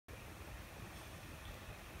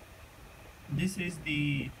This is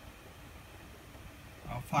the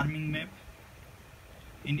farming map.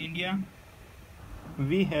 In India,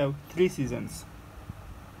 we have 3 seasons.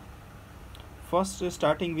 First,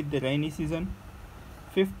 starting with the rainy season,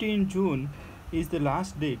 15 June is the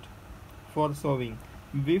last date for sowing.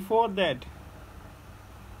 Before that,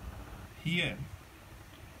 here,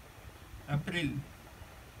 April,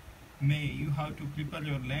 May, you have to prepare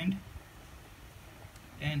your land,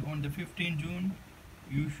 and on the 15th June,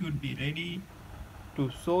 you should be ready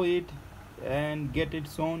to sow it and get it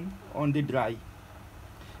sown on the dry.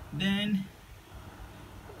 Then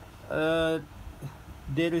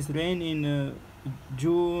there is rain in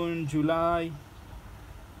June, July,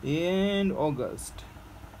 and August.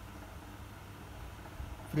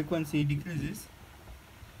 Frequency decreases.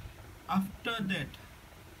 After that,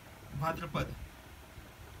 Bhadrapad,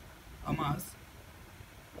 Amas,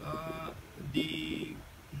 the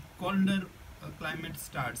colder climate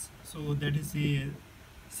starts. So that is a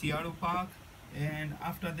Siyaru Park, and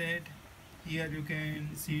after that, here you can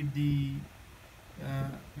see the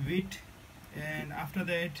wheat, and after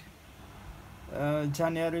that,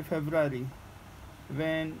 January, February,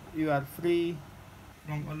 when you are free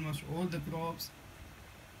from almost all the crops.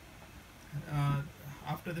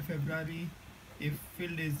 After the February, if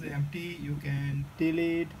field is empty, you can till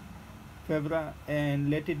it February and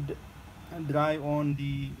let it dry on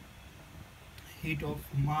the heat of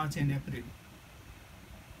March and April.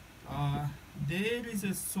 There is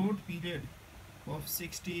a short period of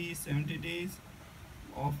 60-70 days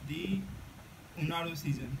of the Unadu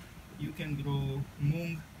season. You can grow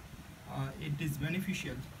moong. It is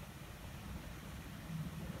beneficial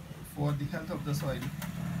for the health of the soil.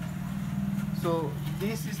 So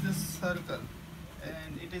this is the circle,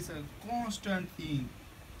 and it is a constant thing.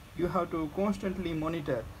 You have to constantly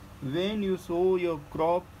monitor. When you sow your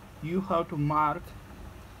crop, you have to mark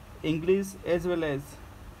English as well as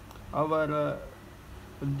our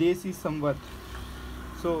Desi Samvat.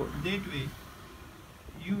 So that way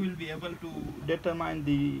you will be able to determine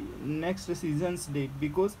the next season's date,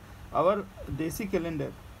 because our Desi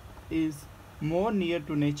calendar is more near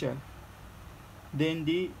to nature than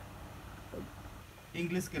the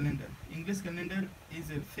English calendar. English calendar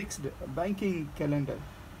is a fixed banking calendar,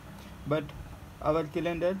 but our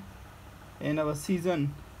calendar and our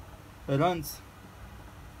season runs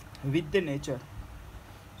with the nature.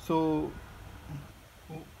 So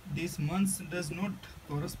this month does not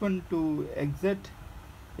correspond to exact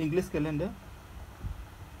English calendar,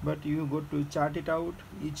 but you got to chart it out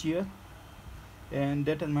each year and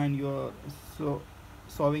determine your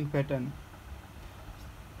sowing pattern.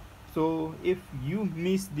 So if you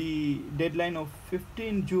miss the deadline of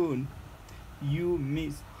 15 June, you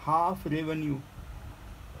miss half revenue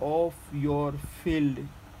of your field.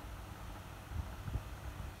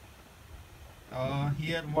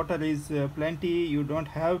 Here water is plenty. You don't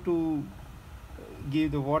have to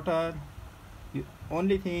give the water.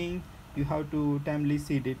 Only thing, you have to timely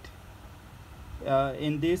seed it.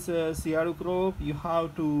 In this Siyaru crop, you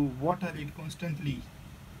have to water it constantly.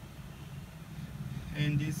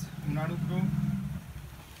 In this Unadu crop,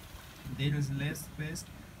 there is less pest,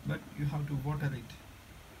 but you have to water it,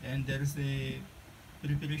 and there is a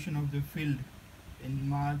preparation of the field in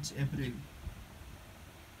March, April.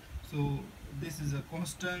 So this is a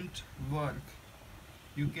constant work.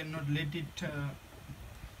 You cannot let it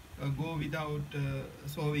go without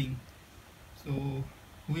sowing. So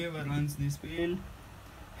whoever runs this field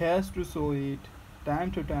has to sow it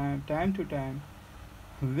time to time.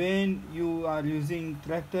 When you are using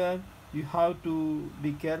tractor, you have to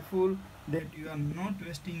be careful that you are not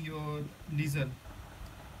wasting your diesel.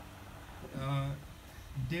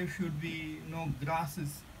 There should be no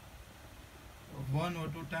grasses. One or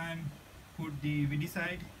two times put the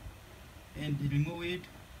weedicide and remove it.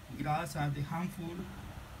 Grass are the harmful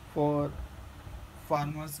for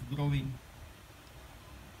farmers growing.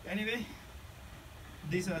 Anyway,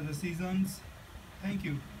 these are the seasons. Thank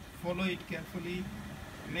you. Follow it carefully.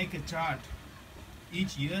 Make a chart.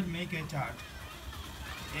 Each year make a chart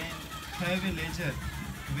and have a ledger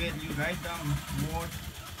where you write down what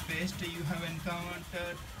pest you have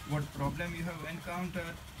encountered, what problem you have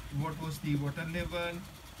encountered, what was the water level,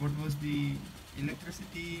 what was the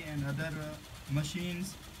electricity and other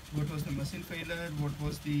machines, what was the machine failure, what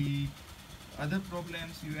was the other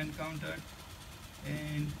problems you encountered,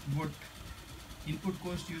 and what input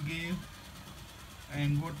cost you gave,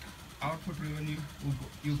 and what output revenue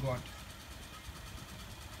you got.